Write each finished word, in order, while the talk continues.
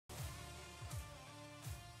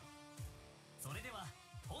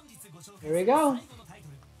Here we go.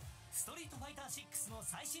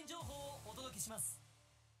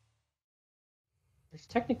 There's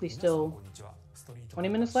technically still 20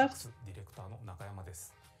 minutes left.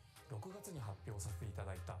 6月に発表させていた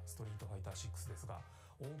だいたストリートファイター6ですが、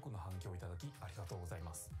多くの反響をいただきありがとうござい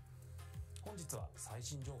ます。本日は最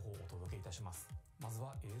新情報をお届けいたします。まず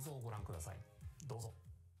は映像をご覧ください。どうぞ。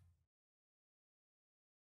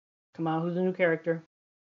Come on, who's a new character?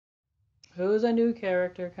 Who's a new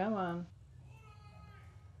character? Come on.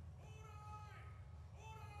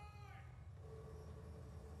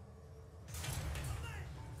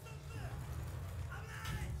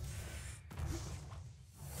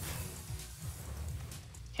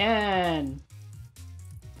 Ken,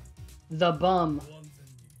 the bum.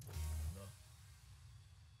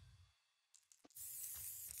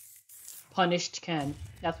 Punished Ken.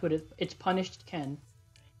 That's what it's punished Ken.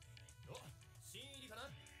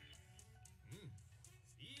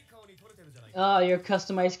 Oh, your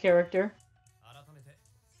customized character.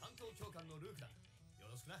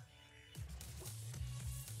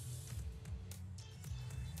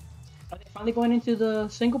 Are they finally going into the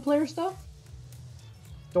single player stuff?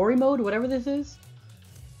 Story mode, whatever this is?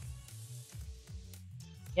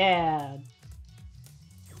 Yeah.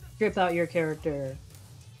 Strip out your character.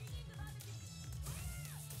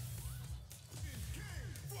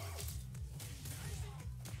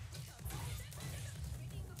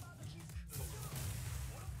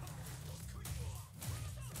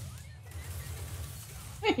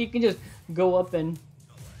 You can just go up and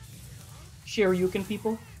Shoryuken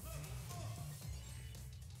people.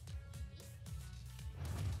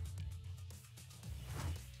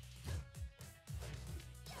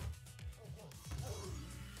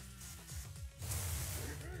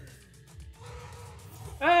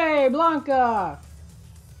 Hey, Blanca!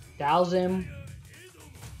 Douse him.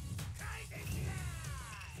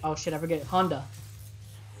 Oh shit, I forget. Honda.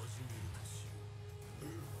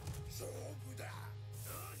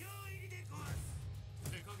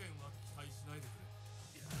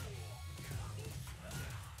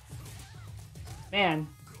 Man,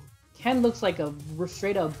 Ken looks like a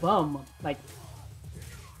straight up bum, like,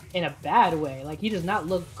 in a bad way. Like, he does not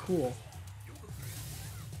look cool.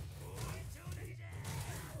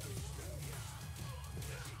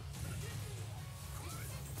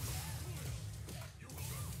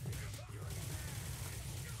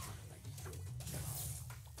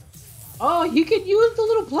 Oh, you can use the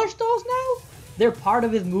little plush dolls now? They're part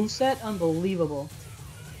of his moveset? Unbelievable.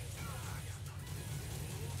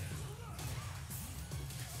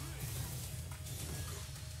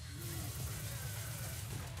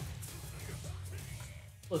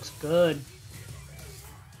 Looks good.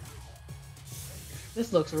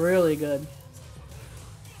 This looks really good.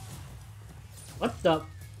 What the?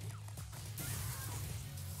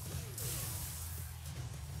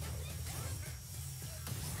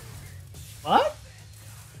 What?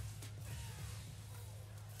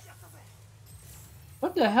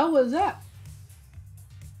 What the hell was that?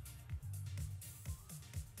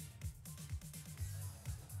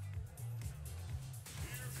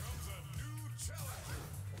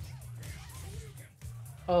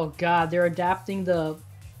 Oh god, they're adapting the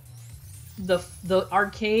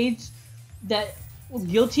arcades that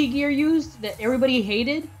Guilty Gear used that everybody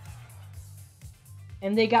hated,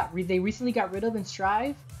 and they recently got rid of in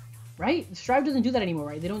Strive, right? Strive doesn't do that anymore,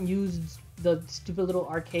 right? They don't use the stupid little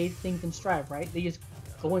arcade things in Strive, right? They just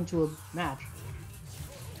go into a match.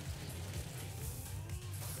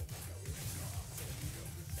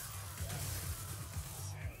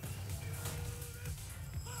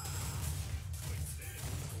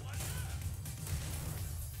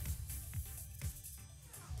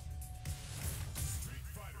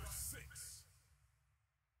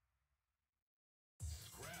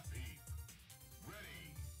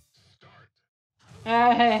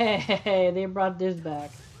 Hey, they brought this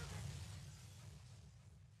back.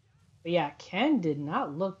 But yeah, Ken did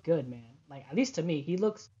not look good, man. Like, at least to me, he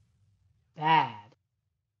looks bad.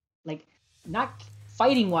 Like, not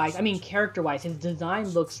fighting-wise, I mean character-wise, his design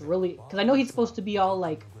looks really... Because I know he's supposed to be all,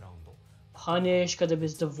 like, punished because of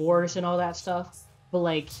his divorce and all that stuff. But,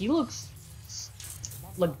 like, he looks...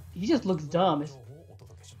 Like, he just looks dumb.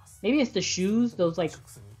 Maybe it's the shoes, those, like...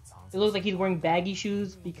 It looks like he's wearing baggy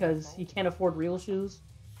shoes because he can't afford real shoes.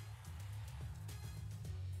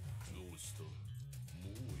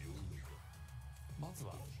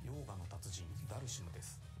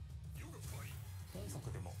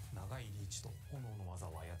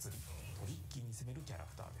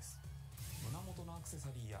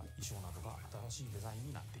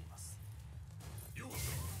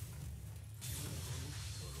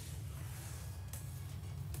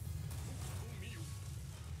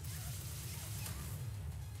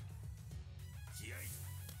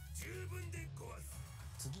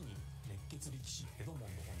 次に熱血力士エドモ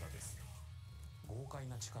ンド・ホンダです。豪快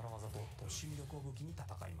な力技と突進力を武器に戦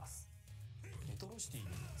います。メトロシティ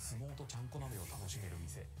に相撲とちゃんこ鍋を楽しめる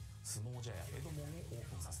店、相撲茶屋エドモンをオー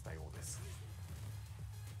プンさせたようです。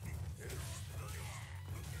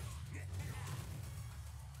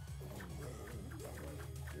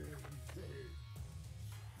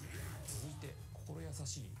続いて心優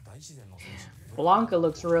しい大自然の戦士 Blanca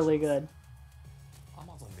looks really good. ア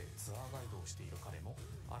マゾンでツアーガイドをしている彼も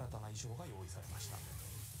新たな衣装が用意されました。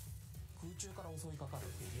空中から襲いかかる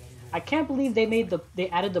エリアルロー I can't believe they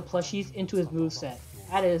added the plushies into his moveset.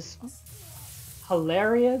 That is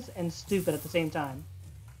hilarious and stupid at the same time.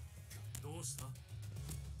 どうした？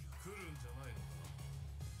来るんじゃないのか？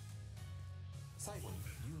最後に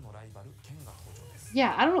竜のライバル剣が登場です。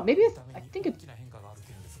 Yeah, I don't know. Maybe 見た目 I に think 大きな変化がある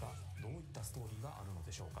剣ですが、どういったストーリーがあるの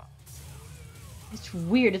でしょうか。 it's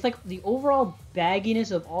weird. It's like the overall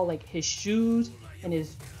bagginess of all like his shoes and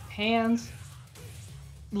his hands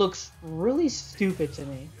looks really stupid to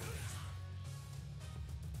me.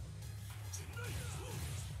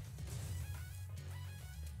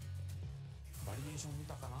 バリエーション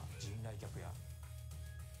豊かな陣雷脚や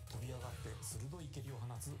飛び上がって鋭い蹴りを放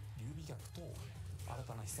つ劉備脚等新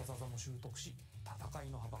たな必殺技も習得し、戦い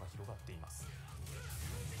の幅が広がっています。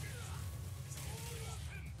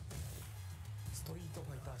ストリートフ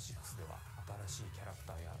ァイター6では新しいキャラク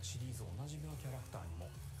ターやシリーズおなじみのキャラクターにも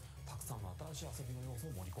たくさんの新しい遊びの要素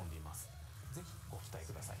を盛り込んでいます。ぜひご期待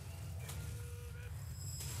ください。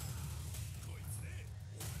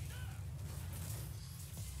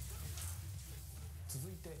続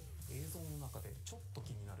いて映像の中でちょっと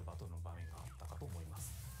気になるバトルの場面があったかと思います。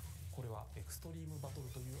これはエクストリームバトル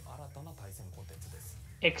という新たな対戦コンテンツです。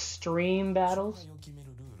 Extreme 勝 battles? 敗を決め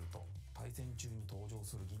るルールと対戦中に登場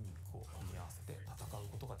するギミックを組み合わせて戦う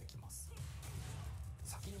ことができます。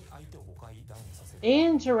先に相手を5回ダウンさせる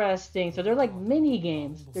Interesting. So they're like mini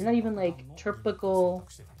games. They're not even like typical. 選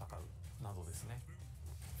択して戦うなどですね。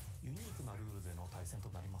ユニークなルールでの対戦と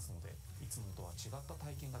なりますので、いつもとは違った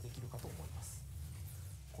体験ができるかと思います。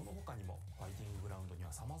この他にもファイティンググラウンドに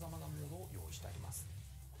は様々なモードを用意してあります。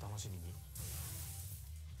お楽しみに。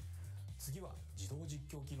次は自動実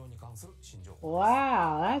況機能に関する新情報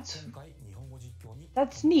です。 Wow, 今回日本語実況に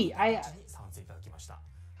that's neat. 参戦いただきました。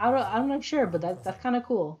 I'm not sure, but that's kind of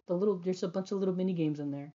cool. There's a bunch of little mini games in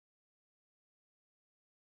there.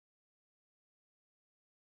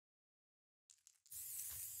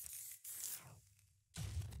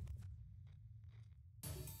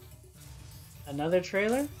 Another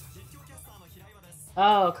trailer?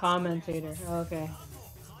 Oh, commentator. Okay.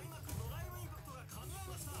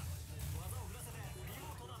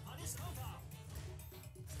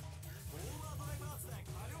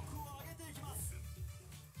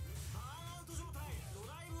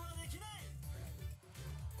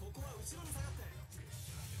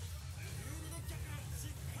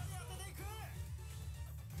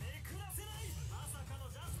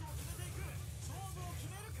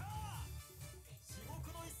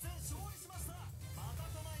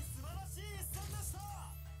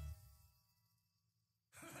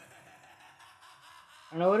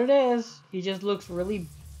 I don't know what it is. He just looks really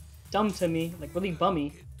dumb to me, like really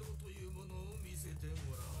bummy.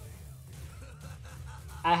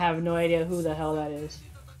 I have no idea who the hell that is.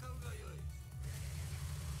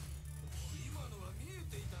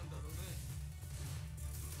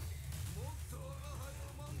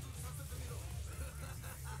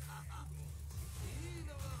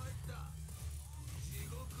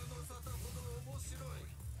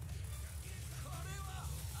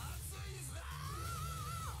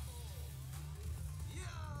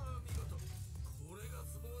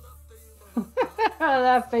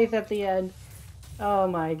 That face at the end. Oh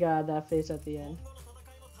my god, that face at the end.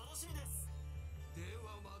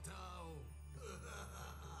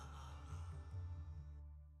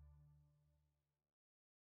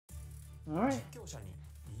 Alright. 実況者に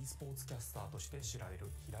e スポーツキャスターとして知られる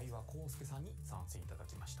平岩康介さんに参戦いただ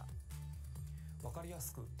きました。わかりや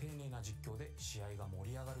すく丁寧な実況で試合が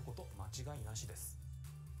盛り上がること間違いなしです。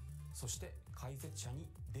そして解説者に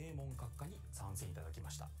デーモン閣下に参戦いただきま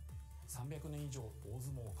した。300年以上大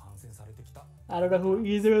相撲を観戦されてきた I don't know who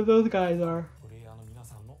either of those guys are. プレイヤーの皆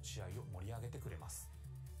さんの試合を盛り上げてくれます。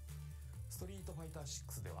ストリートファイター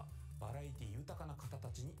6ではバラエティ豊かな方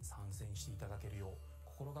たちに参戦していただけるよう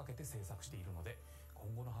心がけて制作しているので、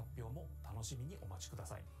今後の発表も楽しみにお待ちくだ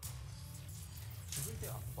さい。続い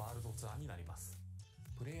てはワールドツアーになります。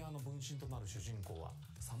プレイヤーの分身となる主人公は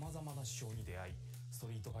様々な師匠に出会い、ス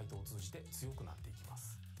トリートファイトを通じて強くなっていきま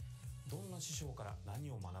す。どんな師匠から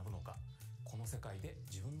何を学ぶのか、この世界で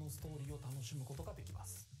自分のストーリーを楽しむことができま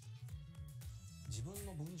す。自分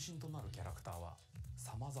の分身となるキャラクターは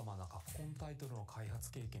さまざまなカプコンタイトルの開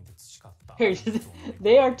発経験で培った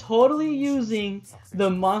They are totally using the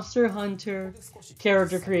Monster Hunter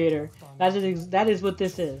character creator. That is what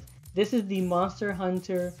this is. This is the Monster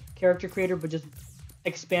Hunter character creator, but just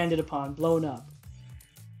expanded upon, blown up.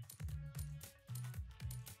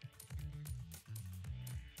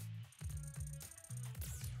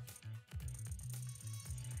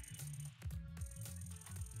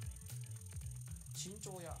 身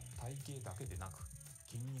長や体型だけでなく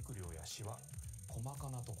筋肉量やシワ、細か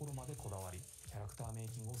なところまでこだわりキャラクターメイ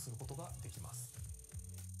キングをすることができます。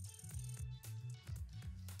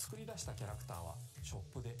作り出したキャラクターはショッ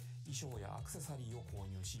プで衣装やアクセサリーを購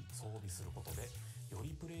入し装備することでよ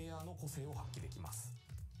りプレイヤーの個性を発揮できます。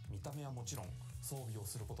見た目はもちろん装備を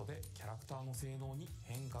することでキャラクターの性能に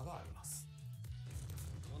変化があります。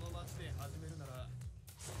この街で始めるなら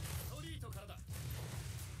ストリートからだ。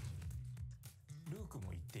ルーク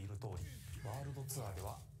も言っている通り、ワールドツアーで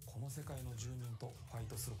はこの世界の住人とファイ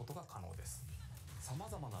トすることが可能です。さ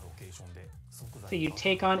まざまなロケーションで即座 So you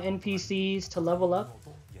take on NPCs to level up?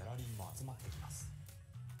 ギャラリーも集まってきます。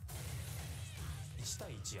1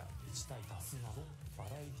対1や1対多数などバ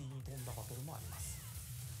ラエティに富んだバトルもあります。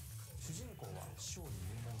主人公は師匠に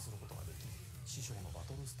入門することができ、師匠のバ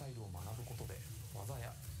トルスタイルを学ぶことで技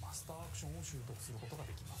やマスターアクションを習得することが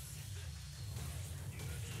できます。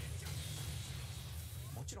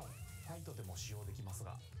もちろんファイトでも使用できます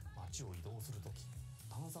が、街を移動するとき、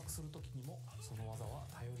探索するときにもその技は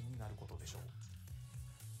頼りになることでしょう。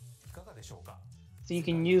いかがでしょうか。 So you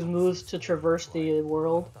can use moves to traverse the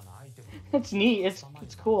world. It's neat. It's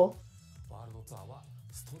cool. ワールドツアーは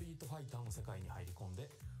ストリートファイターの世界に入り込んで、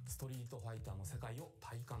ストリートファイターの世界を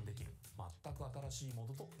体感できる全く新しいモー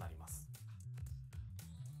ドとなります。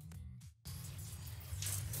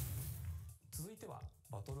続いては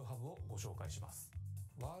バトルハブをご紹介します。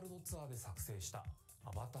ワールドツアーで作成した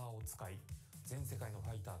アバターを使い、全世界のフ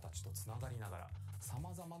ァイターたちとつながりながらさ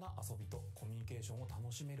まざまな遊びとコミュニケーションを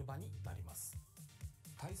楽しめる場になります。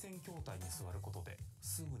対戦筐体に座ることで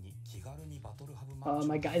すぐに気軽にバトルハブマッチ Oh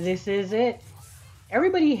my god, this is it.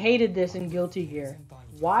 Everybody hated this in Guilty Gear.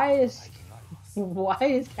 Why is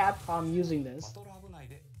Capcom using バ this? トルハブ内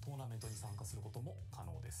でトーナメントに参加することも可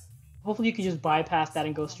能です。 Hopefully you can just bypass that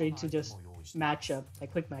and go straight to just matchup,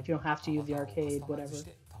 like quick match. You don't have to use the arcade, whatever.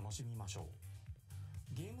 楽しみましょう。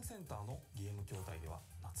ゲームセンターのゲーム筐体では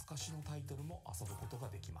懐かしのタイトルも遊ぶことが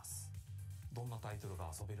できます。どんなタイトル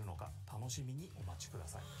が遊べるのか楽しみにお待ちくだ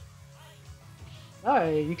さい。Oh,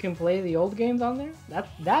 you can play the old games on there?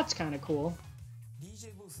 That's kind of cool.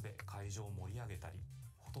 DJ ブースで会場を盛り上げたり、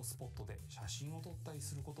フォトスポットで写真を撮ったり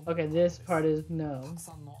することも Okay, this part is no. たく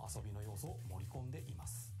さんの遊びの要素を盛り込んでいま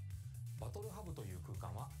す。バトルハブという空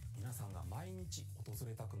間は皆さんが毎日訪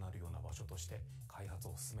れたくなるような場所として開発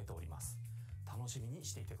を進めております。楽しみに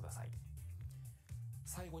していてください。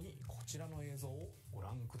最後にこちらの映像をご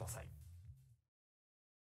覧ください。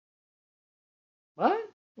What?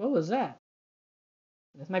 What was that?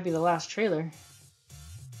 This might be the last trailer.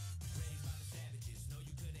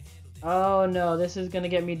 Oh no, this is gonna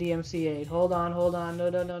get me DMCA'd. Hold on.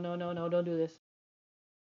 No, don't do this.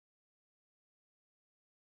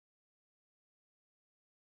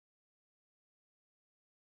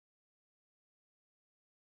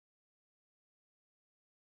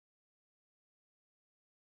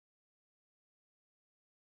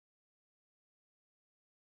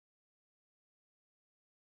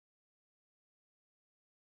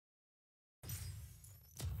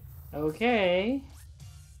 Okay.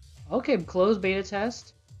 Okay, closed beta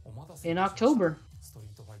test in October.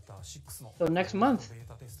 So next month.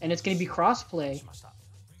 And it's going to be crossplay.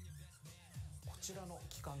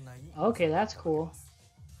 Okay, that's cool.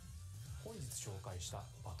 本日紹介した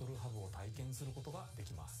バトルハブを体験することがで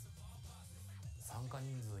きます。参加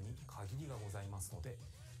人数に限りがございますので、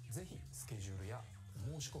ぜひスケジュールや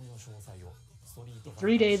申し込みの詳細をストリート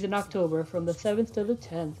 3 days in October from the 7th to the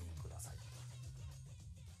 10th.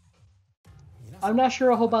 I'm not sure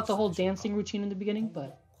about the whole dancing routine in the beginning,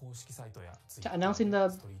 but announcing the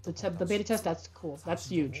beta test, that's cool. That's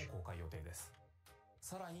huge.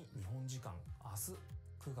 さらに日本時間明日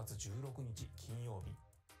9月16日金曜日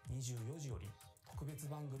24時より特別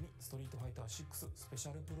番組ストリートファイター6スペシ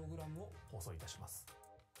ャルプログラムを放送いたします。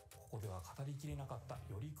ここでは語りきれなかった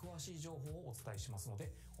より詳しい情報をお伝えしますの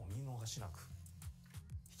でお見逃しなく。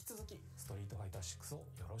引き続きストリートファイター6を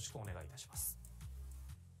よろしくお願いいたします。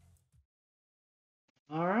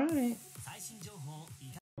All right.